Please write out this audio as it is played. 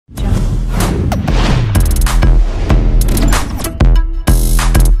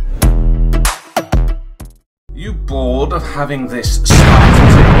thought of having this starter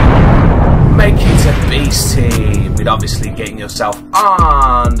team, make it a beast team, with obviously getting yourself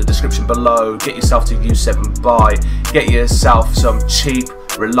on the description below, get yourself to U7 buy, get yourself some cheap,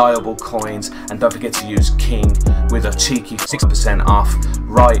 reliable coins, and don't forget to use King with a cheeky 6% off.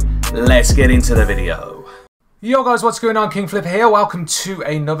 Right, let's get into the video. Yo guys, what's going on? King Flipper here. Welcome to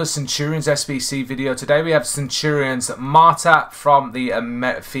another Centurions SBC video. Today we have Centurions Marta from the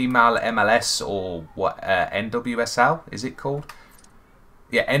female MLS, or what, NWSL is it called?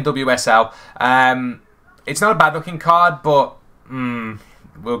 Yeah, NWSL. It's not a bad looking card, but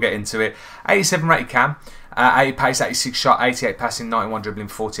we'll get into it. 87 rated cam, 80 pace, 86 shot, 88 passing, 91 dribbling,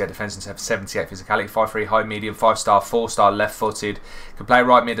 48 defence and 78 physicality, 5'3", high medium, 5-star, 4-star, left footed. Can play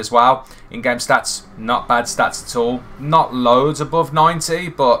right mid as well. In-game stats, not bad stats at all. Not loads above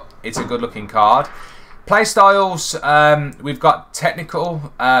 90, but it's a good looking card. Play styles, we've got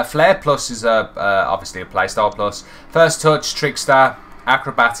technical, flair plus is obviously a play style plus. First touch, trickster,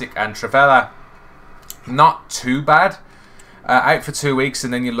 acrobatic and trivela. Not too bad. Out for 2 weeks,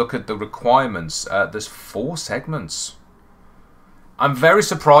 and then you look at the requirements. There's 4 segments. I'm very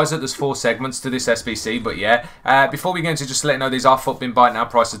surprised that there's 4 segments to this SBC, but yeah. Before we get into, just to let you know, these are FUT bin buying now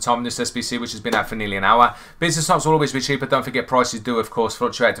price of time in this SBC, which has been out for nearly an hour. Business stops will always be cheaper. Don't forget, prices do, of course,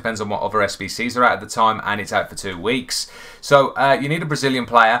 fluctuate. Depends on what other SBCs are out at the time, and it's out for 2 weeks. So you need a Brazilian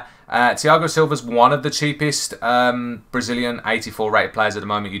player. Thiago Silva's one of the cheapest Brazilian 84 rated players at the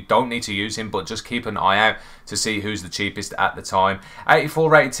moment. You don't need to use him, but just keep an eye out to see who's the cheapest at the time. 84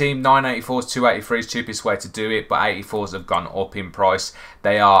 rated team, 984s, 283s, cheapest way to do it, but 84s have gone up in price.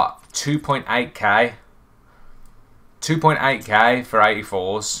 They are 2.8k. 2.8k for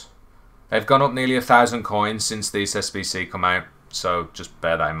 84s. They've gone up nearly 1,000 coins since this SBC come out. So just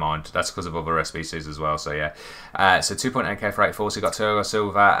bear that in mind. That's because of other SBCs as well. So yeah. So 2.8k for 84. So you got Thiago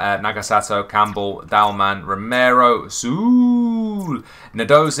Silva, Nagasato, Campbell, Dalman, Romero, Soul,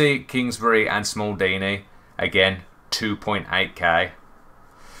 Nadozi, Kingsbury, and Smaldini. Again, 2.8k.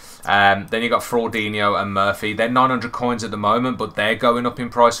 Then you got Fraudinho and Murphy. They're 900 coins at the moment, but they're going up in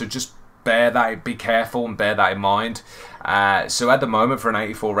price. So just be careful and bear that in mind. So at the moment for an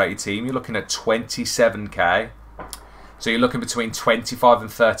 84 rated team, you're looking at 27k. So you're looking between 25 and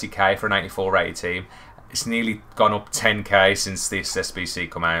 30k for an 84 rated team. It's nearly gone up 10k since this SBC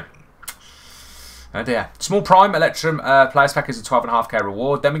come out. Oh dear. Small Prime Electrum Players Pack is a 12.5k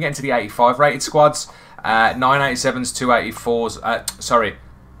reward. Then we get into the 85 rated squads. 987s, 284s. Sorry.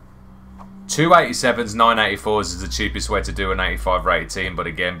 287s, 984s is the cheapest way to do an 85 rated team. But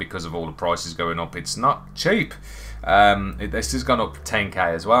again, because of all the prices going up, it's not cheap. This has gone up 10k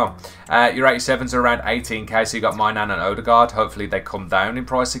as well. Your 87s are around 18k, so you got Mainan and Odegaard. Hopefully they come down in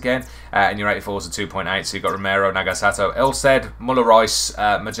price again. And your 84s are 2.8, so you got Romero, Nagasato, Ilsed, Muller Rice,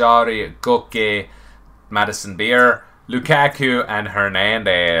 Majari, Gukke, Madison Beer, Lukaku, and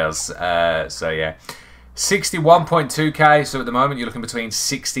Hernandez. So yeah. 61.2k, so at the moment you're looking between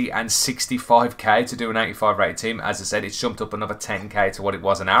 60 and 65k to do an 85 rated team. As I said, it's jumped up another 10k to what it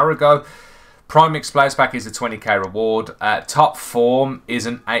was an hour ago. Prime Mix Players Pack is a 20k reward. Top Form is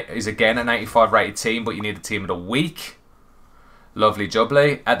again an 85 rated team, but you need a team of the week. Lovely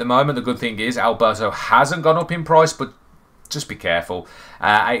jubbly. At the moment, the good thing is Alberto hasn't gone up in price, but just be careful.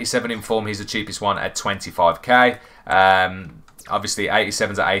 87 in form, he's the cheapest one at 25k. Obviously,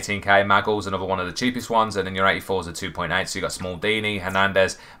 87s at 18k. Maggle's another one of the cheapest ones. And then your 84s are 2.8. So you got Smaldini,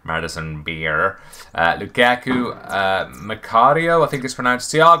 Hernandez, Madison Beer, Lukaku, Macario, I think it's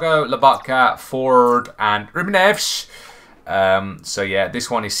pronounced, Thiago, Lobotka, Ford, and Ribnevich. So yeah,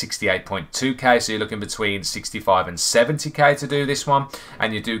 this one is 68.2k. So you're looking between 65 and 70k to do this one.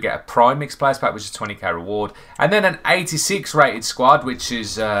 And you do get a Prime Mix Players Pack, which is 20k reward. And then an 86 rated squad, which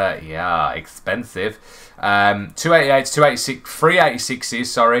is, yeah, expensive. 288s, 286, 386s,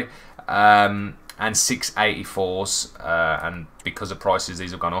 sorry, and 684s, and because of prices, these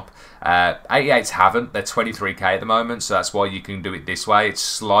have gone up. 88s haven't, they're 23k at the moment, so that's why you can do it this way. It's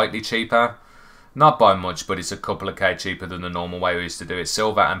slightly cheaper, not by much, but it's a couple of k cheaper than the normal way we used to do it.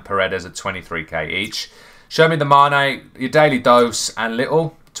 Silva and Paredes at 23k each. Show me the Mane, your Daily Dose, and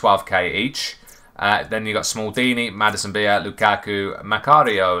Little, 12k each. Then you got Smaldini, Madison Beer, Lukaku,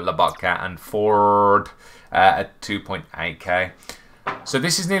 Macario, Lobotka, and Ford at 2.8k. So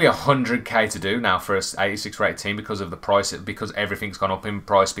this is nearly 100k to do now for an 86 rated team because of the price, because everything's gone up in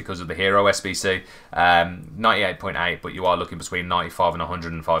price because of the Hero SBC. 98.8, but you are looking between 95 and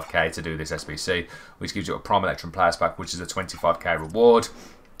 105k to do this SBC, which gives you a Prime Electrum Players Pack, which is a 25k reward.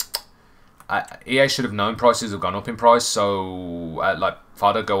 EA should have known prices have gone up in price, so like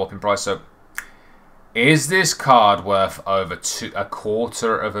Fado go up in price. So is this card worth over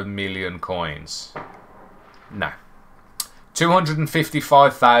 $250,000 coins? No.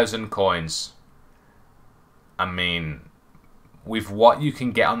 255,000 coins. I mean, with what you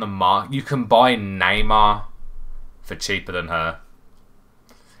can get on the market, you can buy Neymar for cheaper than her.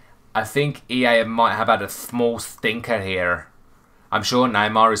 I think EA might have had a small stinker here. I'm sure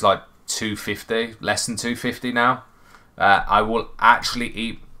Neymar is like 250, less than 250 now. I will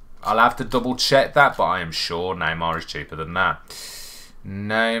actually I'll have to double check that, but I am sure Neymar is cheaper than that.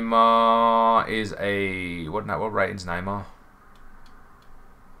 Neymar is a... What rating's Neymar?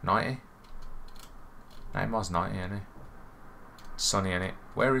 90? Neymar's 90, isn't he? Sonny, isn't it?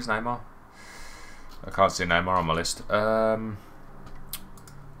 Where is Neymar? I can't see Neymar on my list. Let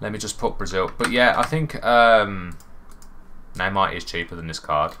me just put Brazil. But yeah, I think Neymar is cheaper than this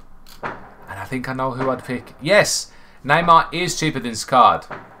card. And I think I know who I'd pick. Yes! Neymar is cheaper than this card.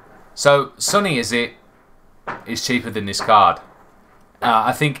 So, Sonny is cheaper than this card.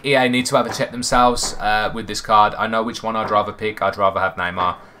 I think EA need to have a check themselves with this card. I know which one I'd rather pick. I'd rather have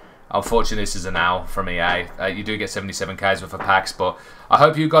Neymar. Unfortunately, this is an L from EA. You do get 77Ks worth of packs, but I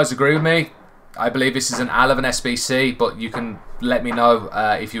hope you guys agree with me. I believe this is an L of an SBC, but you can let me know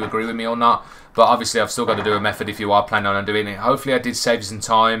if you agree with me or not. But obviously, I've still got to do a method if you are planning on doing it. Hopefully, I did save you some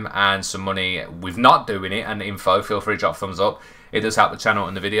time and some money with not doing it and info. Feel free to drop a thumbs up. It does help the channel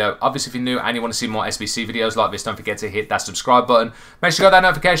and the video. Obviously, if you're new and you want to see more SBC videos like this, don't forget to hit that subscribe button. Make sure you got that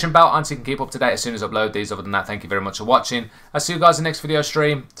notification bell on so you can keep up to date as soon as I upload these. Other than that, thank you very much for watching. I'll see you guys in the next video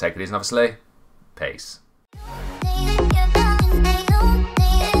stream. Take it easy, and obviously, peace.